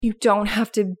You don't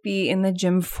have to be in the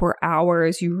gym for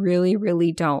hours. You really,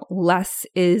 really don't. Less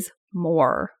is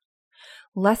more.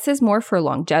 Less is more for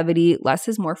longevity. Less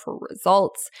is more for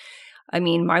results. I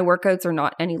mean, my workouts are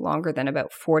not any longer than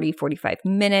about 40, 45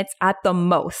 minutes at the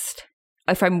most.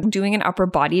 If I'm doing an upper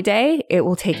body day, it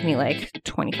will take me like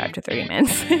 25 to 30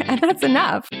 minutes, and that's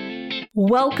enough.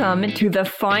 Welcome to the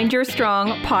Find Your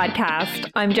Strong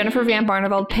podcast. I'm Jennifer Van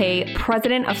Barneveld-Pay,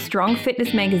 president of Strong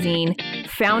Fitness Magazine,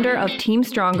 founder of Team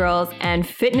Strong Girls, and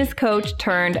fitness coach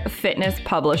turned fitness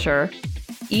publisher.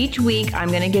 Each week, I'm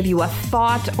going to give you a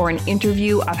thought or an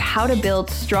interview of how to build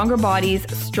stronger bodies,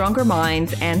 stronger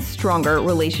minds, and stronger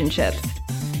relationships.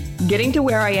 Getting to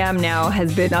where I am now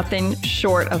has been nothing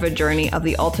short of a journey of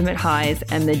the ultimate highs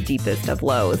and the deepest of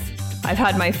lows. I've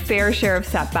had my fair share of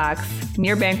setbacks,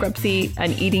 near bankruptcy,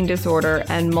 an eating disorder,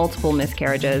 and multiple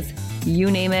miscarriages. You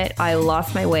name it, I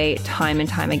lost my way time and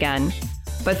time again.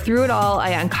 But through it all, I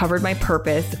uncovered my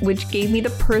purpose, which gave me the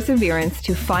perseverance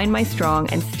to find my strong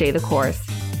and stay the course.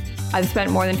 I've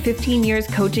spent more than 15 years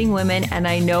coaching women, and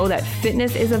I know that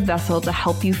fitness is a vessel to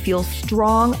help you feel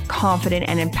strong, confident,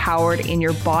 and empowered in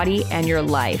your body and your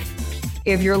life.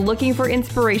 If you're looking for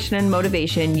inspiration and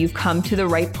motivation, you've come to the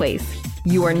right place.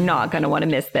 You are not going to want to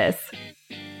miss this.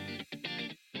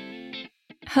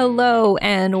 Hello,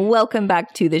 and welcome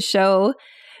back to the show.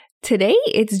 Today,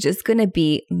 it's just going to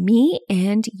be me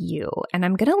and you, and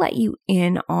I'm going to let you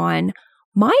in on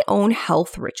my own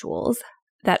health rituals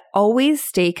that always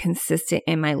stay consistent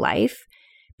in my life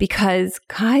because,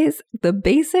 guys, the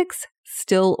basics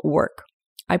still work.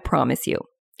 I promise you.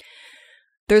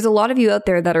 There's a lot of you out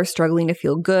there that are struggling to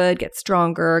feel good, get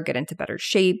stronger, get into better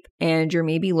shape, and you're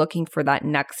maybe looking for that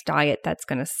next diet that's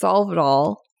going to solve it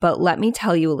all. But let me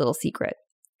tell you a little secret.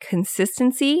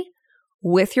 Consistency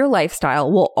with your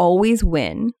lifestyle will always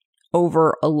win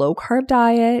over a low-carb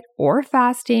diet or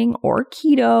fasting or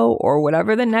keto or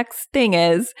whatever the next thing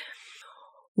is.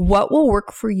 What will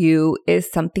work for you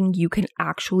is something you can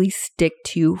actually stick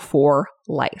to for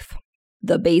life.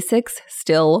 The basics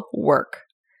still work.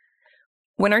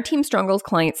 When our Team Strong Girls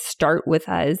clients start with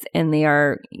us and they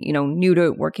are, new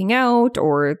to working out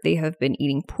or they have been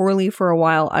eating poorly for a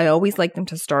while, I always like them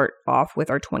to start off with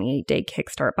our 28-day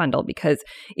Kickstart bundle because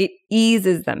it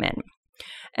eases them in.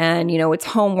 And, it's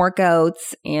home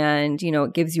workouts and,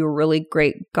 it gives you a really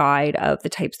great guide of the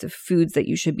types of foods that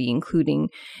you should be including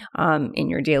in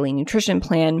your daily nutrition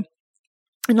plan.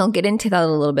 And I'll get into that a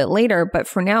little bit later. But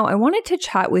for now, I wanted to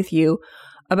chat with you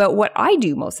about what I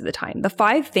do most of the time, the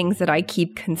 5 things that I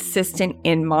keep consistent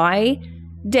in my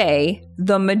day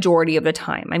the majority of the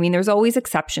time. I mean, there's always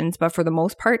exceptions, but for the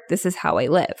most part, this is how I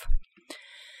live.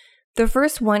 The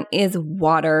first one is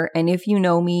water. And if you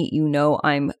know me, you know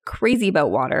I'm crazy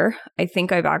about water. I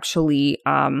think I've actually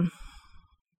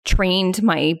trained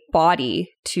my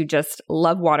body to just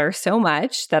love water so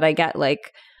much that I get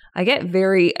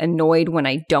very annoyed when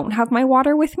I don't have my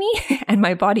water with me and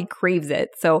my body craves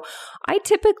it. So I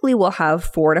typically will have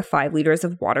 4 to 5 liters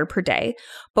of water per day.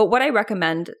 But what I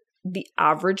recommend the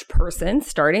average person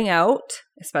starting out,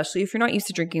 especially if you're not used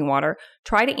to drinking water,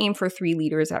 try to aim for 3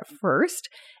 liters at first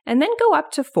and then go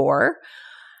up to 4.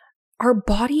 Our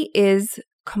body is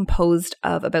composed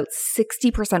of about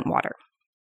 60% water.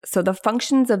 So the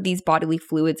functions of these bodily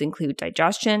fluids include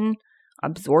digestion,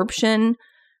 absorption,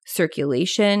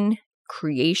 circulation,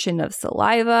 creation of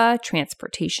saliva,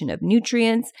 transportation of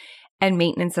nutrients, and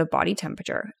maintenance of body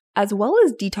temperature, as well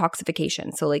as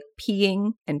detoxification. So like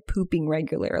peeing and pooping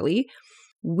regularly.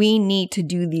 We need to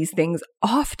do these things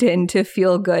often to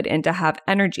feel good and to have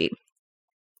energy.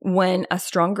 When a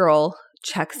strong girl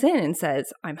checks in and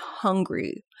says, I'm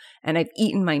hungry and I've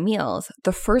eaten my meals,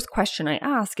 the first question I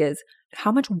ask is,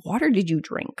 how much water did you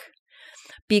drink?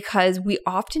 Because we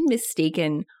often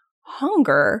mistaken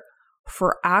hunger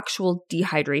for actual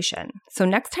dehydration. So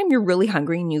next time you're really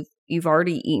hungry and you've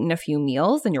already eaten a few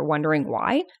meals and you're wondering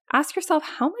why, ask yourself,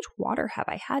 how much water have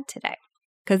I had today?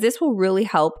 Because this will really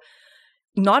help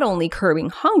not only curbing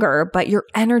hunger, but your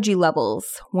energy levels.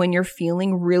 When you're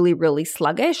feeling really, really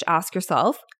sluggish, ask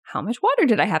yourself, how much water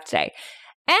did I have today?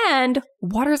 And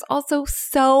water is also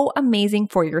so amazing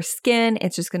for your skin.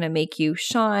 It's just going to make you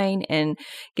shine and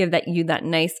give you that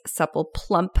nice, supple,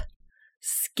 plump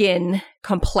skin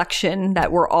complexion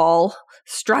that we're all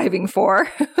striving for.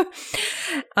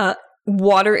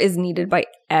 Water is needed by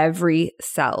every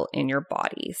cell in your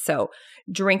body. So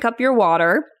drink up your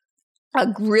water. A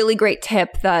really great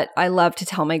tip that I love to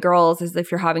tell my girls is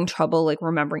if you're having trouble like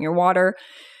remembering your water,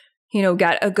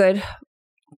 get a good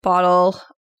bottle.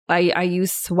 I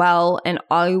use Swell and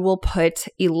I will put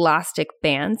elastic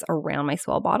bands around my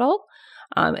Swell bottle.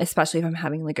 especially if I'm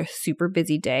having like a super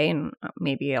busy day and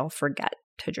maybe I'll forget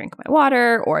to drink my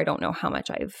water, or I don't know how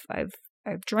much I've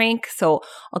drank. So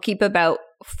I'll keep about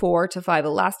 4 to 5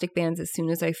 elastic bands. As soon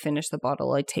as I finish the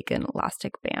bottle, I take an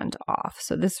elastic band off.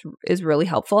 So this is really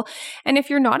helpful. And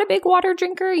if you're not a big water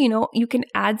drinker, you can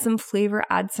add some flavor,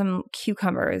 add some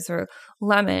cucumbers or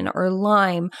lemon or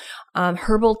lime.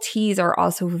 Herbal teas are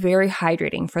also very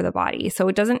hydrating for the body. So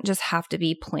it doesn't just have to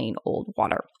be plain old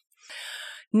water.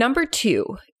 Number 2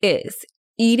 is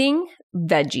eating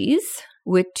veggies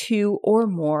with 2 or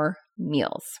more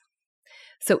meals.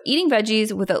 So eating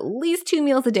veggies with at least 2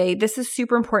 meals a day, this is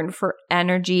super important for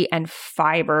energy and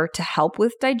fiber to help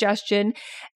with digestion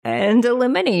and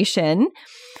elimination.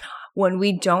 When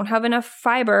we don't have enough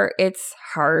fiber, it's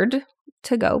hard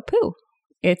to go poo.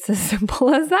 It's as simple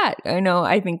as that.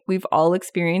 I think we've all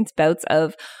experienced bouts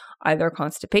of either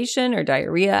constipation or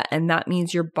diarrhea, and that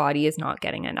means your body is not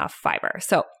getting enough fiber.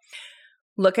 So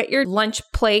look at your lunch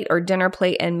plate or dinner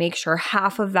plate and make sure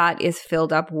half of that is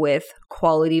filled up with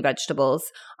quality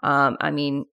vegetables.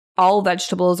 All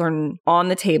vegetables are on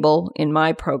the table in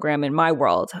my program, in my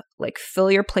world. Like,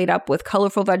 fill your plate up with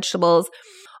colorful vegetables.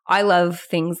 I love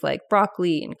things like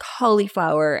broccoli and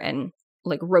cauliflower and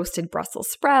like roasted Brussels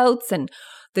sprouts and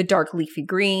the dark leafy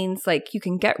greens. Like, you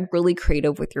can get really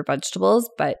creative with your vegetables,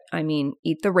 but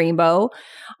eat the rainbow.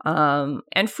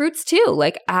 And fruits too,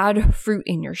 like add fruit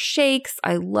in your shakes.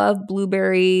 I love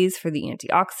blueberries for the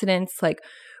antioxidants. Like,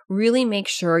 really make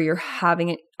sure you're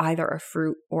having either a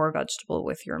fruit or a vegetable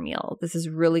with your meal. This is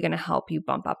really going to help you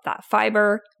bump up that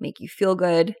fiber, make you feel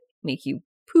good, make you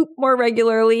poop more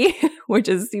regularly, which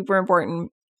is super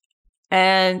important.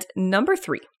 And number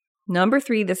three,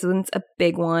 this one's a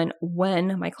big one.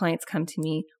 When my clients come to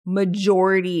me,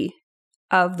 majority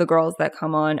of the girls that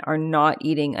come on are not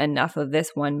eating enough of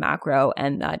this one macro,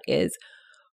 and that is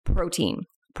protein.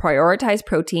 Prioritize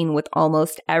protein with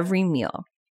almost every meal.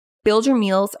 Build your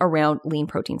meals around lean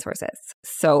protein sources.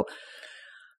 So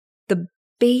the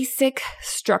basic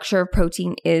structure of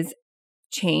protein is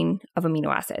chain of amino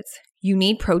acids. You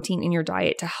need protein in your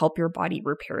diet to help your body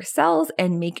repair cells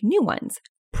and make new ones.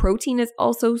 Protein is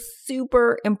also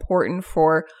super important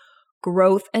for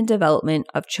growth and development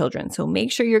of children. So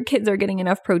make sure your kids are getting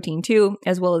enough protein too,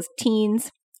 as well as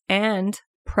teens and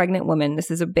pregnant women. This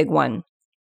is a big one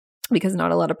because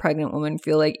not a lot of pregnant women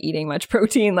feel like eating much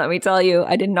protein. Let me tell you,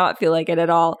 I did not feel like it at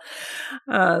all.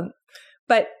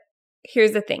 But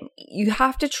here's the thing. You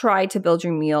have to try to build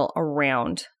your meal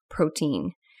around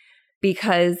protein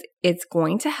because it's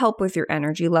going to help with your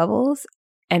energy levels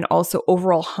and also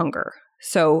overall hunger.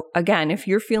 So again, if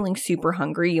you're feeling super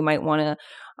hungry, you might want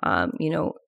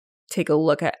to, take a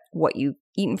look at what you've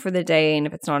eaten for the day. And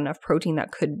if it's not enough protein,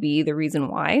 that could be the reason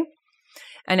why.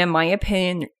 And in my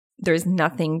opinion, there's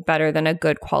nothing better than a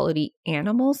good quality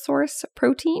animal source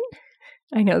protein.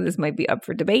 I know this might be up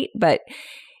for debate, but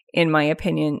in my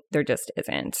opinion, there just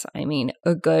isn't.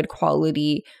 A good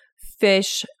quality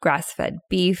fish, grass-fed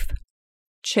beef,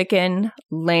 chicken,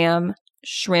 lamb,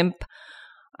 shrimp,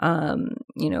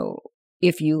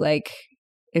 if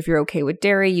you're okay with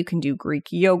dairy, you can do Greek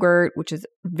yogurt, which is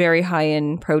very high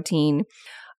in protein.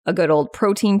 A good old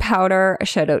protein powder. A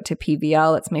shout out to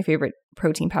PVL. It's my favorite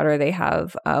protein powder. They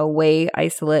have a whey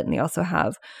isolate, and they also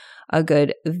have a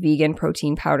good vegan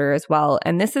protein powder as well.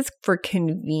 And this is for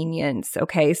convenience.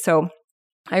 Okay. So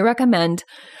I recommend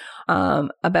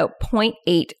about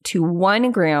 0.8 to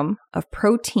 1 gram of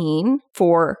protein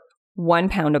for 1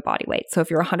 pound of body weight. So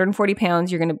if you're 140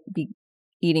 pounds, you're going to be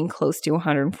eating close to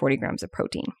 140 grams of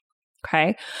protein.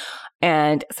 Okay.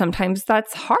 And sometimes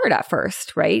that's hard at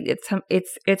first, right?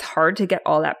 It's hard to get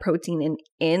all that protein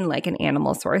in like an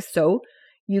animal source. So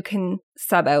you can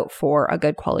sub out for a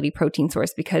good quality protein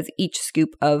source because each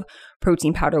scoop of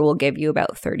protein powder will give you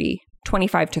about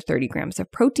 25 to 30 grams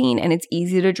of protein, and it's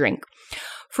easy to drink.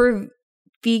 For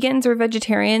vegans or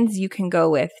vegetarians, you can go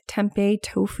with tempeh,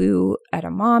 tofu,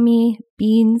 edamame,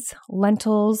 beans,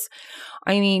 lentils.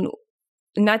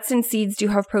 Nuts and seeds do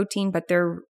have protein, but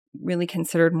they're really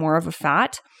considered more of a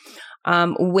fat.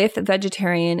 With a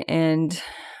vegetarian and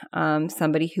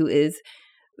somebody who is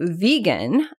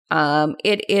vegan,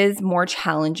 it is more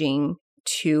challenging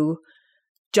to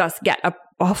just get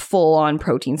a full-on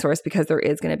protein source because there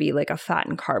is going to be like a fat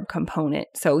and carb component.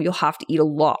 So you'll have to eat a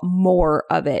lot more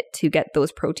of it to get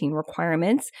those protein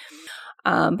requirements.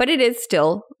 But it is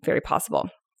still very possible.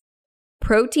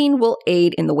 Protein will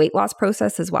aid in the weight loss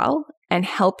process as well and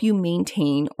help you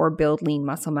maintain or build lean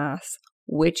muscle mass,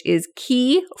 which is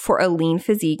key for a lean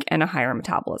physique and a higher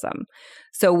metabolism.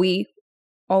 So we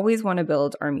always want to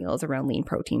build our meals around lean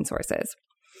protein sources.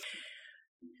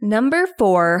 Number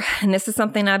 4, and this is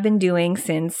something I've been doing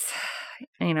since,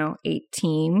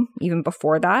 18, even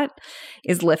before that,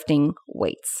 is lifting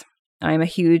weights. I'm a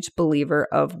huge believer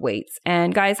of weights.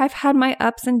 And guys, I've had my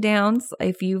ups and downs.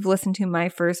 If you've listened to my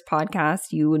first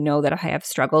podcast, you would know that I have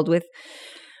struggled with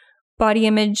body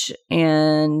image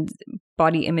and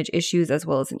body image issues, as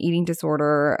well as an eating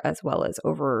disorder, as well as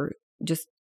over just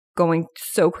going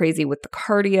so crazy with the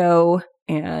cardio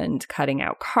and cutting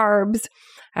out carbs.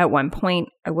 At one point,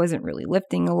 I wasn't really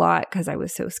lifting a lot because I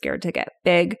was so scared to get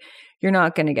big. You're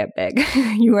not going to get big.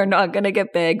 You are not going to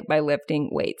get big by lifting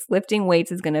weights. Lifting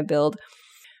weights is going to build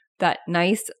that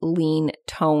nice, lean,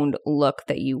 toned look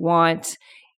that you want.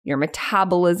 Your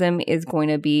metabolism is going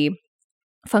to be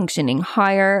functioning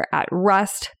higher at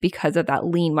rest because of that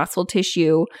lean muscle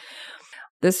tissue.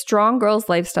 The Strong Girls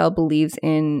Lifestyle believes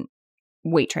in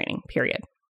weight training, period.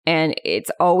 And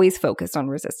it's always focused on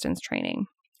resistance training.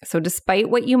 So despite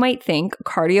what you might think,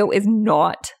 cardio is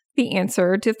not the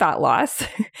answer to fat loss.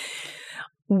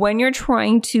 When you're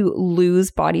trying to lose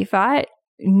body fat,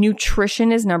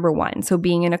 nutrition is number 1. So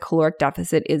being in a caloric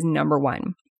deficit is number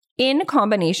 1. In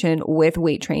combination with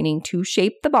weight training to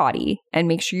shape the body and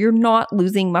make sure you're not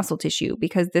losing muscle tissue,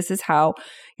 because this is how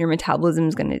your metabolism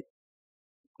is going to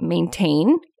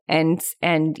maintain and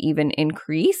even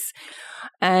increase.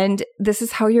 And this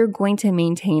is how you're going to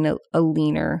maintain a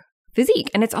leaner physique.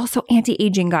 And it's also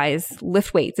anti-aging, guys.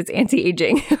 Lift weights, it's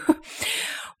anti-aging.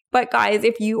 But guys,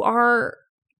 if you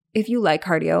like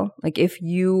cardio, like if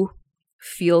you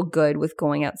feel good with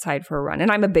going outside for a run,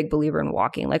 and I'm a big believer in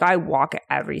walking. Like I walk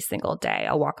every single day.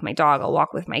 I'll walk my dog, I'll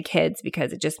walk with my kids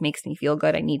because it just makes me feel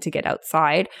good. I need to get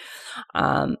outside.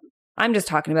 I'm just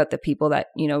talking about the people that,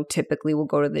 typically will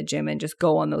go to the gym and just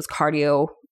go on those cardio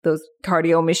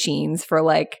machines for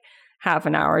like half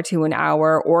an hour to an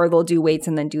hour, or they'll do weights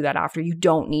and then do that after. You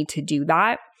don't need to do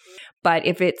that. But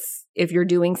if you're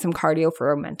doing some cardio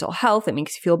for mental health, it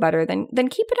makes you feel better, then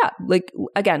keep it up. Like,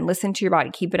 again, listen to your body,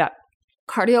 keep it up.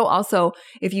 Cardio also,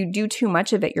 if you do too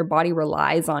much of it, your body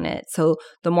relies on it. So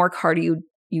the more cardio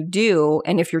you do,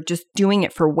 and if you're just doing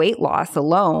it for weight loss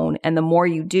alone, and the more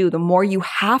you do, the more you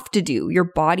have to do. Your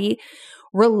body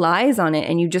relies on it,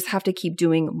 and you just have to keep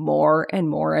doing more and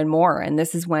more and more. And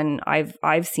this is when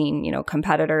I've seen,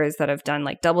 competitors that have done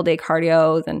like double day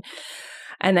cardios,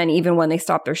 and then even when they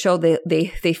stop their show, they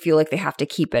feel like they have to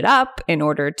keep it up in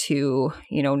order to,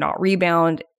 not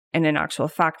rebound. And in actual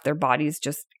fact, their body's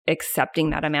just accepting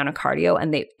that amount of cardio,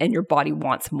 and your body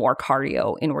wants more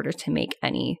cardio in order to make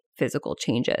any physical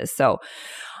changes. So,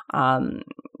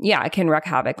 it can wreak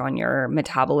havoc on your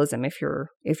metabolism if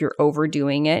you're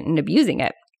overdoing it and abusing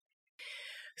it.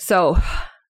 So,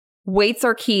 weights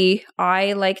are key.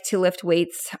 I like to lift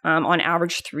weights on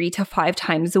average 3 to 5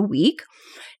 times a week.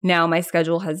 Now, my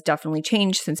schedule has definitely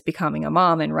changed since becoming a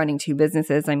mom and running 2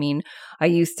 businesses. I mean, I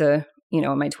used to,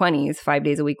 in my 20s, 5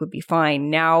 days a week would be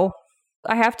fine. Now,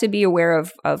 I have to be aware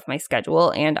of my schedule,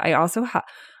 and I'm also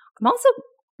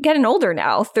getting older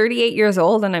now, 38 years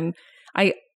old, and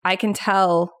I can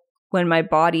tell when my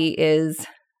body is.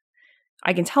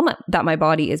 I can tell that my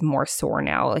body is more sore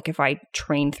now. Like if I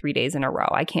train 3 days in a row,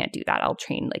 I can't do that. I'll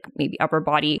train like maybe upper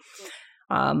body,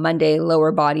 Monday,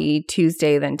 lower body,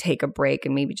 Tuesday, then take a break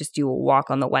and maybe just do a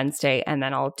walk on the Wednesday. And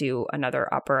then I'll do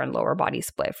another upper and lower body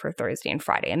split for Thursday and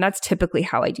Friday. And that's typically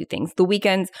how I do things. The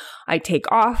weekends I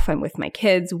take off. I'm with my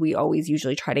kids. We always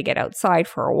usually try to get outside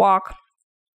for a walk,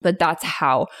 but that's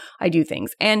how I do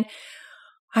things. And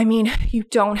I mean, you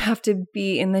don't have to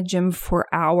be in the gym for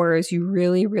hours. You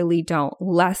really, really don't.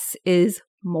 Less is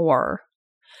more.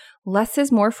 Less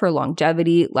is more for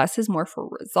longevity. Less is more for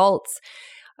results.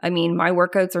 I mean, my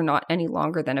workouts are not any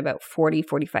longer than about 40,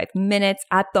 45 minutes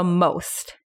at the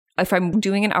most. If I'm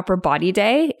doing an upper body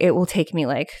day, it will take me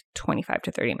like 25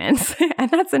 to 30 minutes, and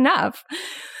that's enough.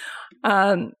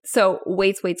 So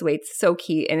weights, so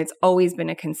key. And it's always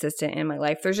been a consistent in my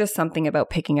life. There's just something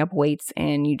about picking up weights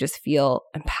and you just feel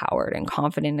empowered and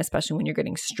confident, especially when you're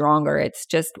getting stronger. It's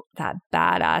just that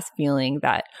badass feeling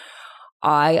that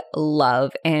I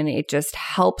love, and it just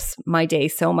helps my day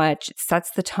so much. It sets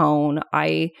the tone.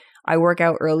 I work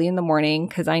out early in the morning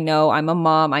because I know I'm a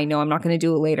mom. I know I'm not going to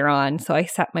do it later on. So I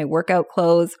set my workout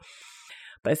clothes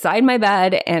beside my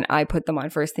bed and I put them on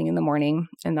first thing in the morning,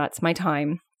 and that's my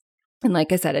time. And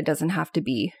like I said, it doesn't have to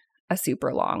be a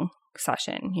super long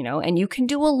session, and you can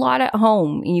do a lot at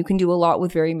home, and you can do a lot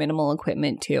with very minimal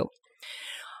equipment too.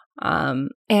 And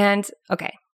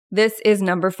okay, this is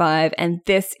number 5, and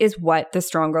this is what the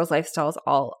Strong Girls Lifestyle is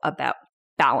all about.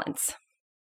 Balance.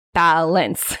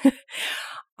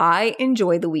 I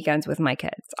enjoy the weekends with my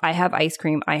kids. I have ice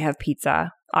cream. I have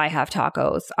pizza. I have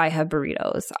tacos. I have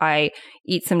burritos. I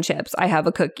eat some chips. I have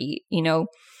a cookie.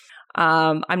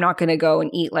 I'm not going to go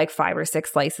and eat like 5 or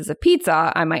 6 slices of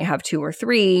pizza. I might have 2 or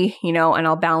 3, and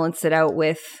I'll balance it out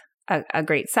with a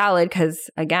great salad because,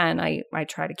 again, I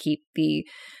try to keep the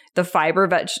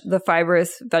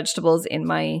fibrous vegetables in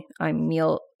my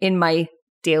meal in my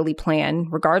daily plan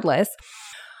regardless.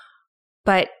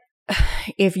 But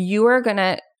if you are going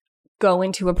to go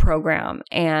into a program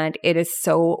and it is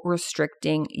so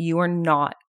restricting, you are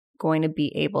not going to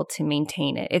be able to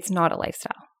maintain it. It's not a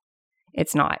lifestyle.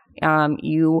 It's not.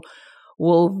 You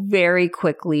will very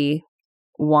quickly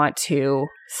want to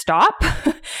stop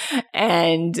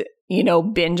and,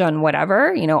 binge on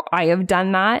whatever. I have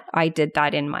done that. I did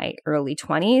that in my early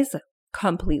 20s,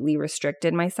 completely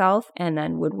restricted myself and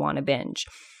then would want to binge.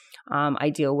 I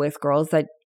deal with girls that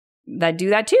do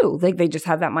that too. Like they just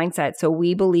have that mindset. So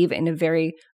we believe in a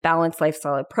very balanced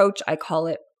lifestyle approach. I call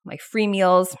it my free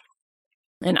meals.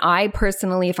 And I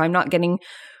personally, if I'm not getting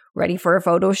ready for a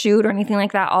photo shoot or anything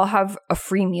like that, I'll have a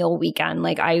free meal weekend.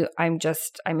 Like I'm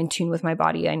in tune with my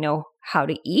body. I know how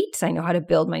to eat. I know how to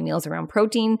build my meals around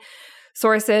protein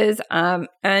sources.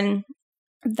 And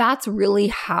that's really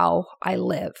how I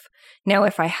live. Now,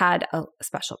 if I had a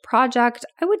special project,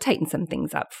 I would tighten some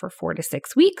things up for 4 to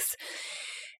 6 weeks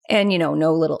and,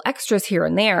 no little extras here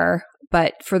and there.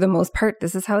 But for the most part,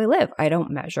 this is how I live. I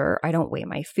don't measure. I don't weigh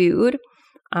my food.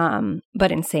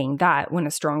 But in saying that, when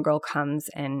a strong girl comes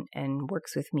and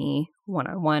works with me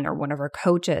one-on-one or one of our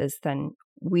coaches, then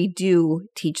we do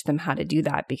teach them how to do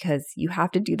that because you have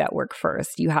to do that work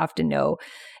first. You have to know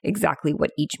exactly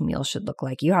what each meal should look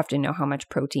like. You have to know how much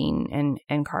protein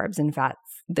and carbs and fats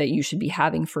that you should be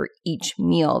having for each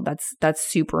meal. That's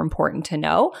super important to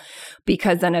know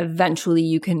because then eventually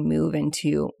you can move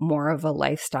into more of a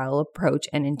lifestyle approach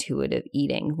and intuitive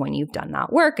eating when you've done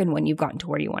that work and when you've gotten to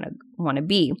where you want to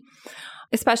be.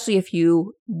 Especially if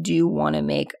you do want to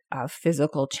make a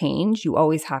physical change, you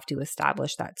always have to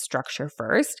establish that structure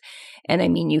first. And I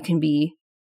mean, you can be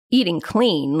eating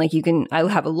clean. Like I'll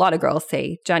have a lot of girls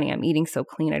say, Jenny, I'm eating so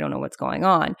clean, I don't know what's going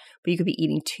on. But you could be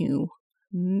eating too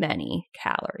many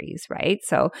calories, right?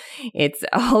 So it's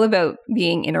all about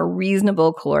being in a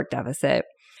reasonable caloric deficit,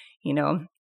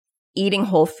 eating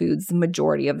whole foods the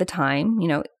majority of the time,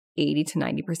 80 to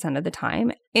 90% of the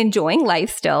time, enjoying life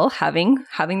still, having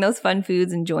those fun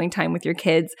foods, enjoying time with your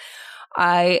kids.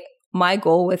 My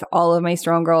goal with all of my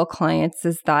Strong Girl clients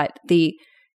is that they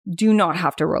do not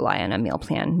have to rely on a meal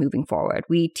plan moving forward.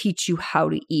 We teach you how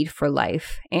to eat for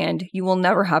life, and you will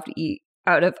never have to eat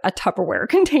out of a Tupperware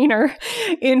container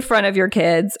in front of your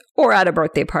kids or at a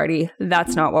birthday party.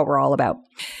 That's not what we're all about.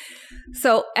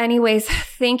 So anyways,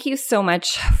 thank you so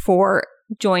much for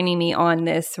joining me on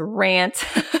this rant.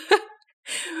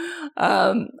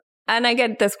 And I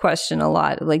get this question a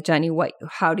lot, like, Jenny,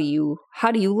 how do you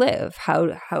live?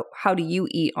 How do you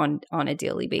eat on a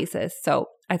daily basis? So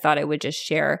I thought I would just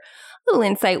share a little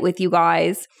insight with you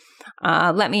guys.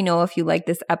 Let me know if you like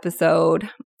this episode,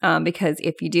 because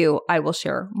if you do, I will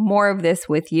share more of this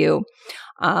with you.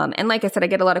 And like I said, I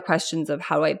get a lot of questions of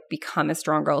how do I become a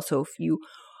strong girl. So if you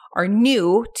are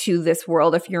new to this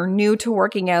world, if you're new to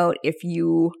working out, if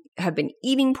you have been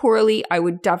eating poorly, I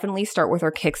would definitely start with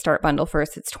our Kickstart bundle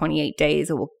first. It's 28 days.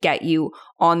 It will get you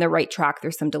on the right track.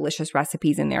 There's some delicious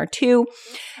recipes in there too.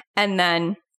 And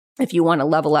then if you want to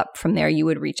level up from there, you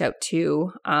would reach out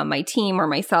to my team or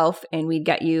myself, and we'd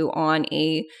get you on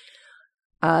a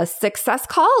success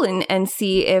call and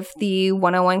see if the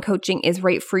one-on-one coaching is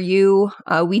right for you.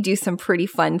 We do some pretty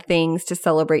fun things to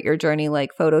celebrate your journey,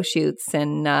 like photo shoots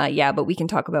and but we can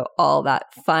talk about all that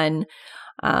fun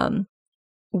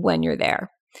when you're there.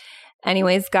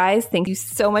 Anyways, guys, thank you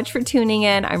so much for tuning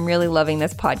in. I'm really loving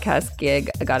this podcast gig,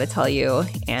 I gotta tell you,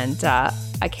 and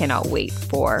I cannot wait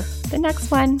for the next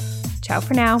one. Ciao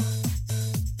for now.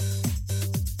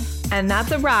 And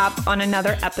that's a wrap on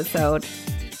another episode.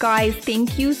 Guys,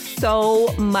 thank you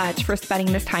so much for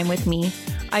spending this time with me.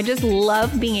 I just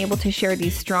love being able to share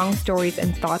these strong stories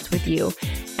and thoughts with you,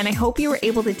 and I hope you were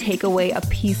able to take away a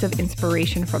piece of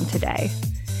inspiration from today.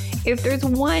 If there's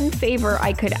one favor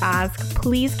I could ask,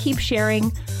 please keep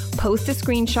sharing, post a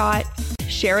screenshot,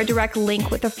 share a direct link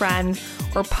with a friend,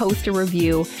 or post a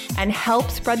review, and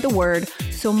help spread the word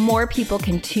so more people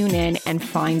can tune in and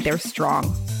find their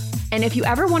strong. And if you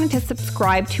ever wanted to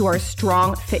subscribe to our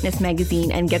Strong Fitness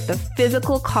magazine and get the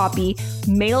physical copy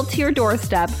mailed to your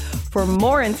doorstep for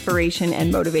more inspiration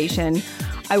and motivation,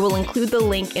 I will include the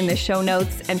link in the show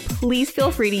notes, and please feel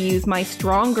free to use my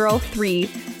Strong Girl 3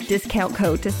 discount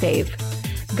code to save.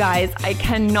 Guys, I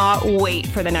cannot wait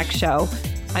for the next show.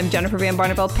 I'm Jennifer Van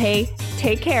Barneveld Pay.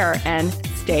 Take care and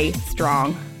stay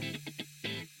strong.